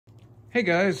Hey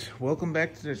guys, welcome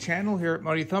back to the channel here at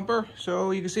MuddyThumper.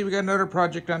 So you can see we got another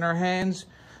project on our hands.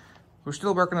 We're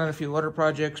still working on a few other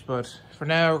projects, but for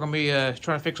now we're going to be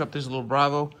trying to fix up this little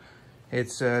Bravo.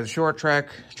 It's a short track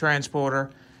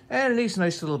transporter and it needs a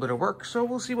nice little bit of work. So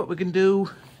we'll see what we can do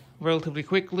relatively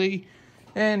quickly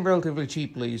and relatively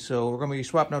cheaply. So we're going to be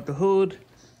swapping out the hood,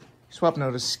 swapping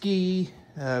out the ski,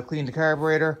 clean the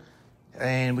carburetor,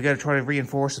 and we got to try to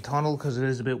reinforce the tunnel because it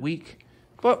is a bit weak.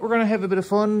 But we're going to have a bit of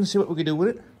fun and see what we can do with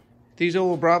it. These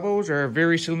old Bravos are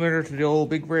very similar to the old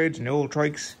Big Reds and the old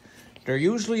Trikes. They're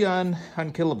usually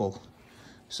unkillable.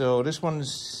 So this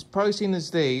one's probably seen its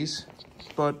days,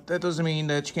 but that doesn't mean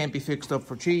that you can't be fixed up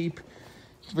for cheap,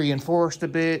 reinforced a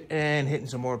bit, and hitting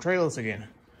some more trails again.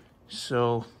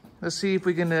 So let's see if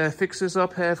we can fix this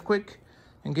up half quick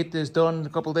and get this done in a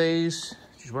couple days.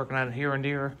 Just working on it here and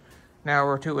there, an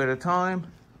hour or two at a time.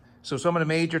 So some of the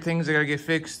major things that gotta get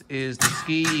fixed is the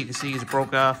ski. You can see it's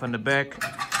broke off on the back.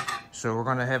 So we're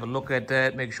gonna have a look at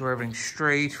that, make sure everything's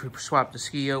straight. We swap the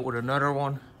ski out with another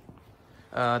one.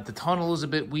 The tunnel is a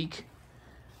bit weak.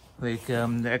 Like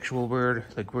the actual where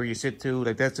you sit to,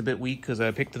 like that's a bit weak because I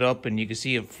picked it up and you can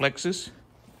see it flexes.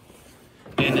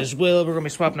 And as well, we're gonna be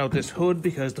swapping out this hood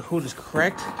because the hood is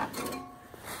cracked.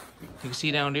 You can see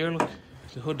down there, look,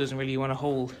 the hood doesn't really want to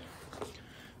hold.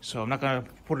 So I'm not going to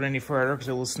put it any further because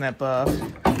it will snap off.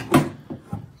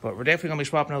 But we're definitely going to be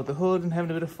swapping out the hood and having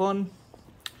a bit of fun.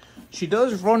 She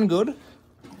does run good.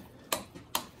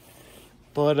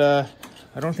 But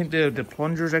I don't think the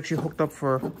plunger is actually hooked up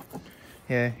for...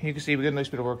 Yeah, you can see we got a nice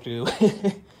bit of work to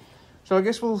do. So I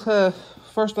guess we'll,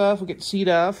 first off, we'll get the seat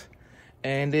off.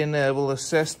 And then we'll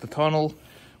assess the tunnel.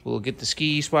 We'll get the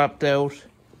ski swapped out.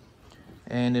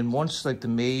 And then once like the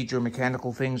major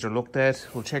mechanical things are looked at,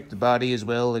 we'll check the body as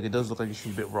well. Like it does look like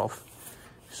she's a bit rough.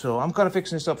 So I'm kind of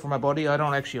fixing this up for my buddy. I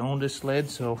don't actually own this sled,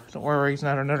 so don't worry, it's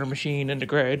not another machine in the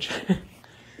garage.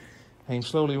 I'm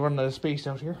slowly running out of space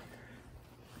out here.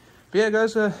 But yeah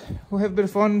guys, we'll have a bit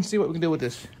of fun and see what we can do with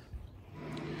this.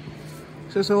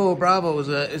 So this old Bravo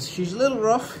is she's a little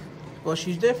rough, but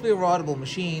she's definitely a rideable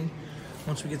machine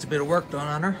once we get a bit of work done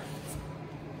on her.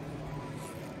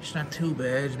 It's not too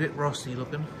bad, it's a bit rusty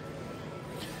looking.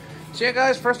 So yeah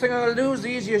guys, first thing I'm gonna do is the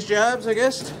easiest jobs, I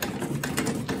guess.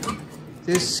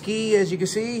 This ski, as you can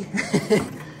see,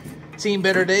 seen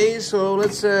better days, so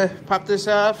let's pop this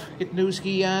off, get the new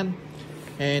ski on,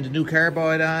 and the new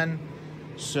carbide on.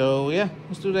 So yeah,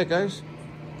 let's do that guys.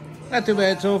 Not too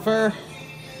bad so far.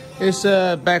 This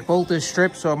back bolt is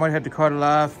stripped, so I might have to cut it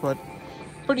off, but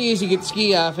pretty easy to get the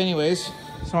ski off anyways.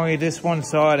 It's only this one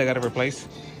side I gotta replace.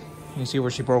 You can see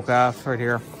where she broke off right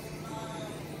here.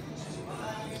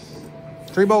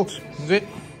 3 bolts, that's it.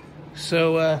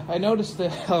 So I noticed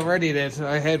that already that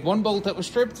I had one bolt that was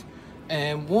stripped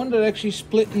and one that actually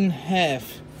split in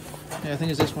half. Yeah, I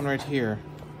think it's this one right here.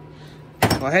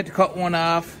 So I had to cut one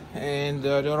off and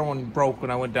the other one broke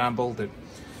when I went down bolted.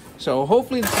 So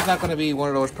hopefully this is not going to be one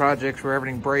of those projects where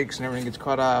everything breaks and everything gets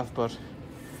cut off, but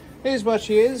it is what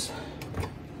she is.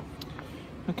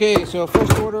 Okay, so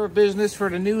first order of business for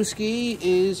the new ski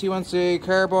is he wants a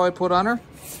carbide put on her.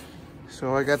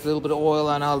 So I got a little bit of oil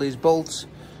on all these bolts.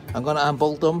 I'm going to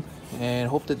unbolt them and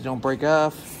hope that they don't break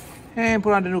off and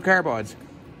put on the new carbides.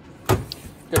 Got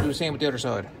to do the same with the other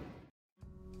side.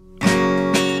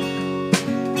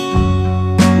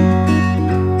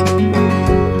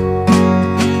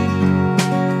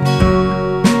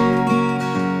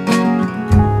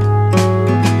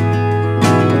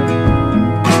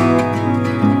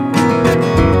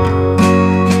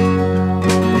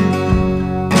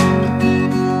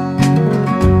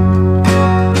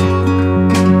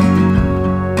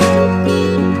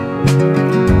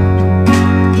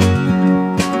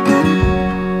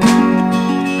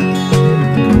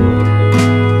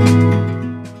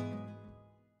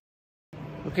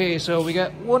 Okay, so we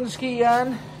got one ski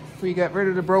on. We got rid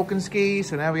of the broken ski,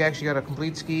 so now we actually got a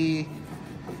complete ski.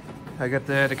 I got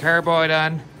the carbide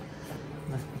on.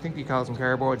 I think he calls them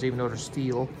carbides, even though they're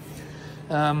steel.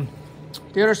 The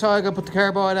other side, I gotta put the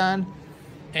carbide on.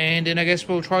 And then I guess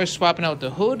we'll try swapping out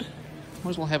the hood.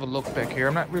 Might as well have a look back here.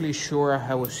 I'm not really sure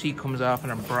how a seat comes off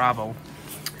in a Bravo.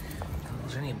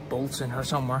 There's any bolts in her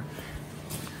somewhere.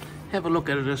 Have a look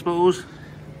at it, I suppose.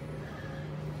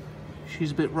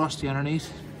 She's a bit rusty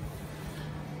underneath.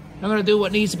 I'm gonna do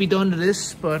what needs to be done to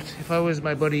this, but if I was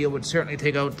my buddy, I would certainly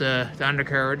take out the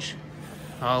undercarriage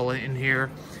all in here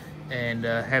and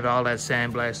have all that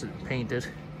sandblasted and painted.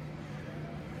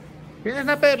 Yeah,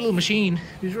 not bad little machine.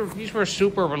 These were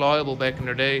super reliable back in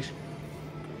their days.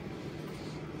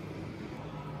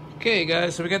 Okay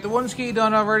guys, so we got the one ski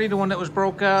done already, the one that was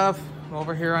broke off.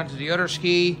 Over here onto the other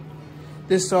ski.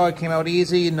 This side came out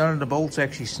easy. None of the bolts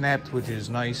actually snapped, which is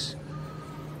nice.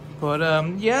 But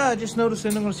yeah, I just noticed,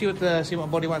 and I'm going to see what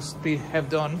my buddy wants to have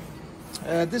done.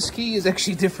 This ski is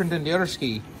actually different than the other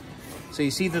ski. So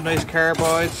you see the nice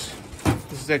carbides.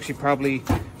 This is actually probably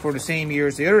for the same year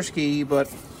as the other ski,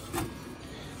 but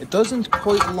it doesn't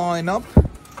quite line up.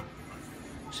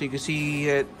 So you can see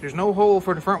there's no hole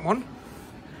for the front one.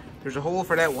 There's a hole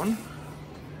for that one.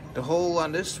 The hole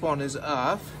on this one is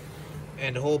off,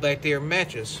 and the hole back there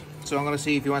matches. So I'm going to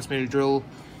see if he wants me to drill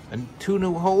 2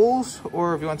 new holes,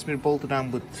 or if he wants me to bolt it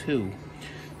on with 2.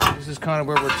 This is kind of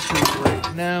where we're at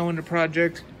right now in the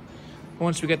project.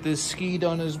 Once we get this ski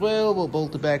done as well, we'll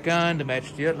bolt it back on to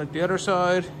match like the other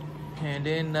side, and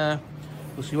then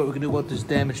we'll see what we can do about this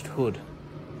damaged hood.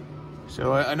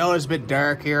 So I know it's a bit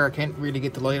dark here. I can't really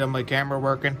get the light on my camera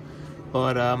working,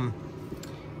 but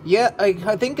yeah,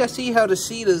 I think I see how the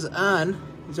seat is on.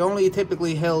 It's only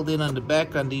typically held in on the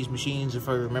back on these machines, if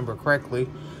I remember correctly.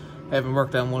 I haven't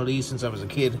worked on one of these since I was a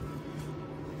kid.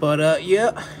 But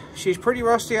yeah, she's pretty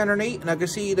rusty underneath, and I can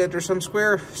see that there's some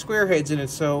square heads in it.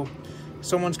 So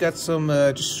someone's got some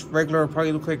just regular,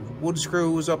 probably look like wood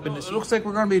screws up in this. It looks like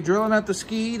we're going to be drilling out the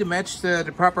ski to match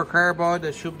the proper carbide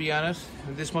that should be on it.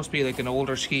 And this must be like an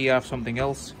older ski off something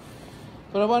else.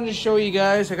 But I wanted to show you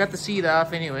guys. I got the seat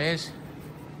off anyways.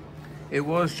 It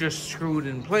was just screwed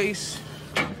in place.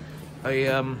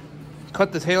 I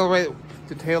cut the tail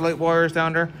light wires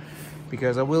down there,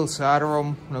 because I will solder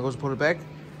them when I go to put it back.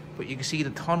 But you can see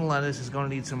the tunnel on this is going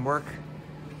to need some work.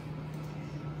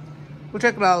 We'll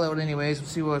check it all out anyways. We'll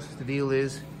see what the deal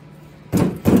is.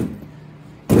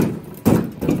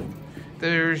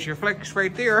 There's your flex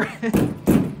right there.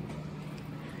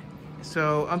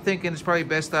 So I'm thinking it's probably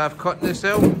best off cutting this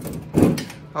out.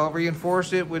 I'll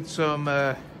reinforce it with some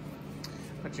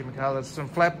some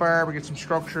flat bar. We get some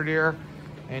structure there,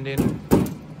 and then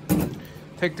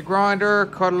take the grinder,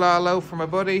 cut it all out for my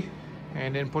buddy,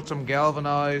 and then put some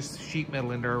galvanized sheet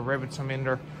metal in there, rivet some in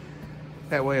there.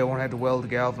 That way I won't have to weld the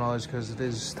galvanized, because it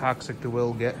is toxic to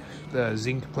weld the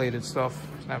zinc plated stuff.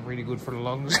 It's not really good for the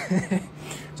lungs.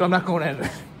 So I'm not going at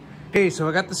it. Okay, so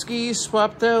I got the skis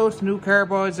swapped out, new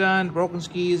carbides on, the broken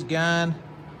ski is gone.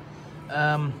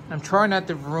 I'm trying not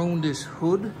to ruin this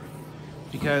hood,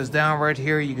 because down right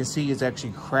here you can see it's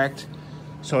actually cracked.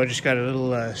 So I just got a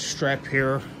little strap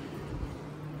here.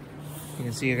 You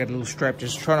can see I got a little strap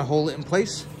just trying to hold it in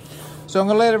place. So I'm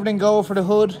gonna let everything go for the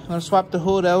hood. I'm gonna swap the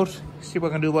hood out, see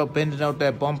what I can do about bending out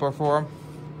that bumper for him.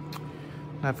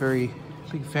 Not very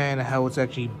big fan of how it's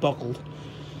actually buckled.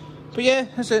 But yeah,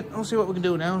 that's it. We'll see what we can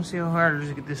do now. See how hard it is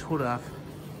to get this hood off.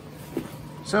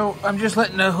 So I'm just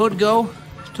letting the hood go.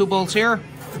 2 bolts here,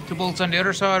 2 bolts on the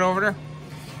other side over there,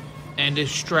 and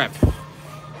this strap.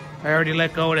 I already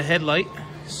let go of the headlight,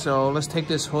 so let's take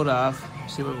this hood off,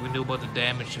 see what we can do about the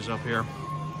damage that's up here.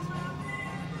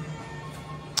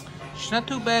 It's not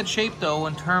too bad shape though,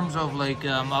 in terms of like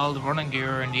all the running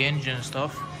gear and the engine and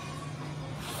stuff.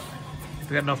 If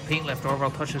we got enough paint left over,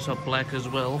 I'll touch this up black as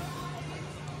well.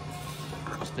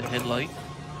 That's the headlight.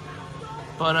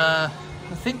 But I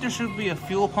think there should be a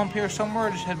fuel pump here somewhere.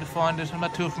 I just had to find it. I'm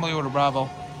not too familiar with a Bravo.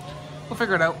 We'll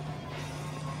figure it out.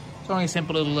 It's only a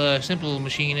simple little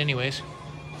machine anyways.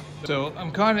 So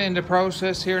I'm kind of in the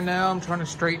process here now. I'm trying to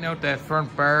straighten out that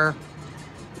front bar.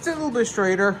 It's a little bit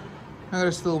straighter. I'm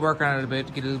gonna still work on it a bit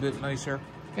to get it a little bit nicer.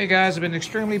 Hey guys, I've been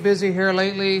extremely busy here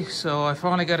lately, so I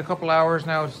finally got a couple hours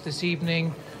now this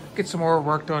evening. Get some more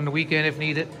work done the weekend if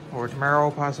needed, or tomorrow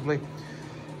possibly.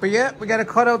 But yeah, we gotta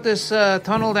cut out this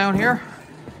tunnel down here.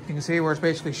 You can see where it's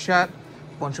basically shot.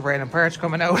 Bunch of random parts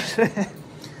coming out.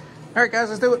 Alright guys,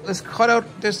 let's do it. Let's cut out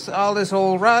all this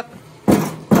old rot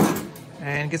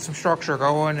and get some structure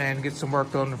going and get some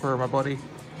work done for my buddy.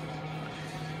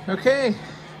 Okay.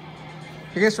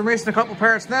 I guess we're missing a couple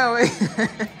parts now, eh?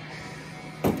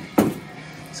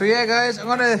 So yeah guys, I'm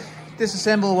gonna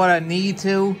disassemble what I need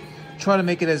to. Try to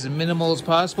make it as minimal as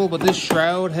possible, but this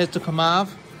shroud has to come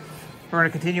off. We're gonna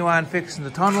continue on fixing the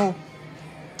tunnel.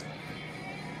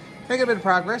 Make a bit of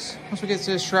progress. Once we get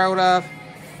this shroud off,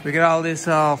 we get all this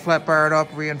flat barred up,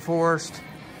 reinforced.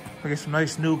 We get some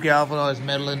nice new galvanized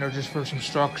metal in there just for some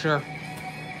structure.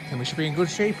 And we should be in good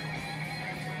shape.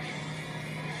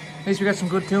 At least we got some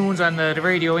good tunes on the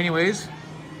radio anyways.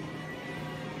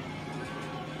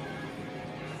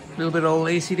 A little bit of old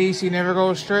AC/DC never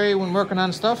go astray when working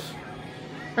on stuff.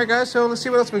 Alright guys, so let's see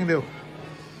what else we can do.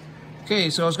 Okay,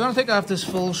 so I was going to take off this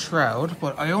full shroud,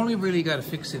 but I only really got to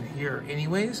fix it here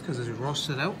anyways, because it's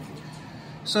rusted out.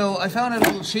 So I found a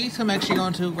little sheath I'm actually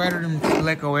going to, rather than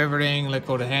let go everything, let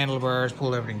go the handlebars,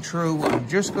 pull everything through, I'm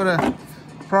just going to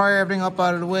pry everything up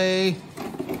out of the way.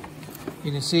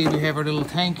 You can see we have our little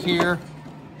tank here.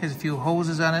 Has a few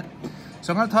hoses on it.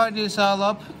 So I'm going to tidy this all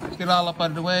up, get it all up out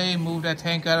of the way, move that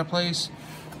tank out of place.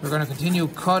 We're going to continue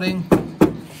cutting,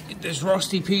 get this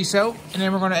rusty piece out, and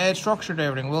then we're going to add structure to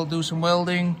everything. We'll do some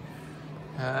welding,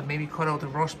 maybe cut out the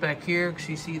rust back here, because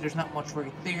you see there's not much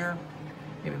right there.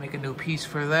 Maybe make a new piece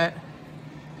for that.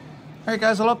 Alright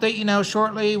guys, I'll update you now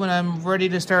shortly when I'm ready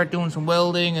to start doing some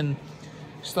welding and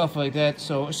stuff like that.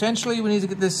 So essentially we need to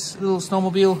get this little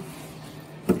snowmobile.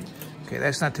 Okay,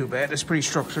 that's not too bad, that's pretty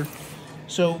structured.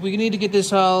 So we need to get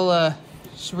this all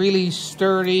really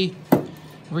sturdy,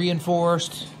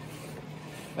 reinforced.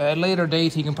 At a later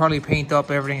date, you can probably paint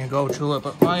up everything and go through it,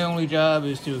 but my only job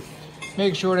is to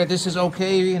make sure that this is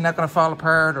okay and not going to fall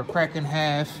apart or crack in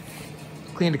half.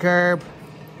 Clean the carb.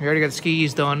 We already got the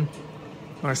skis done.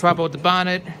 We're going to swap out the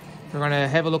bonnet. We're going to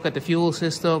have a look at the fuel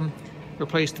system,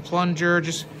 replace the plunger,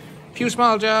 just a few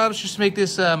small jobs just to make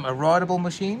this a rideable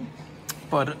machine.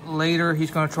 But later,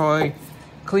 he's going to try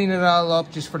clean it all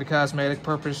up just for the cosmetic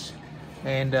purpose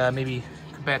and maybe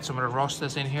combat some of the rust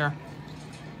that's in here.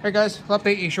 Hey guys, I'll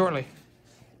update you shortly.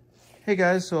 Hey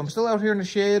guys, so I'm still out here in the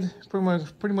shed.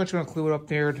 Pretty much gonna glue it up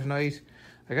there tonight.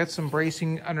 I got some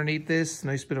bracing underneath this,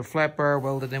 nice bit of flat bar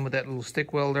welded in with that little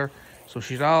stick welder. So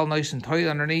she's all nice and tight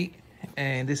underneath.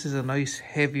 And this is a nice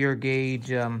heavier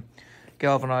gauge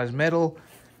galvanized metal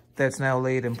that's now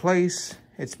laid in place.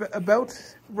 It's about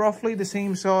roughly the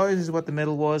same size as what the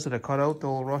metal was that I cut out, the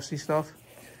old rusty stuff.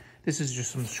 This is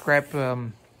just some scrap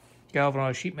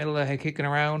galvanized sheet metal that I had kicking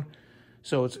around.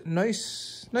 So it's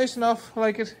nice enough, I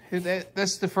like it.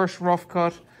 That's the first rough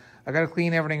cut. I gotta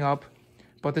clean everything up.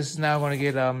 But this is now gonna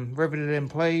get riveted in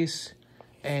place.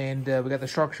 And we got the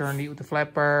structure underneath with the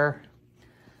flat bar.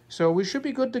 So we should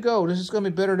be good to go. This is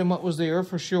gonna be better than what was there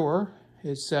for sure.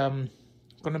 It's gonna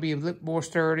be a bit more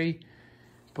sturdy.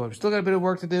 But we've still got a bit of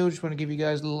work to do. Just want to give you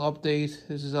guys a little update.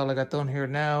 This is all I got done here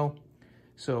now.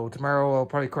 So tomorrow I'll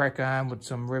probably crack on with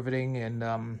some riveting and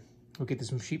we'll get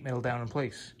this sheet metal down in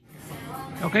place.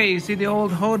 Okay, you see the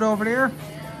old hood over there?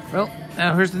 Well,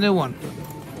 now here's the new one.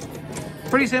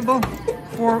 Pretty simple.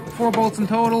 Four bolts in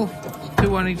total,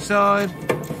 2 on each side.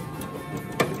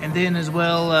 And then as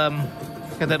well,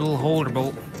 got that little holder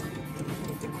bolt.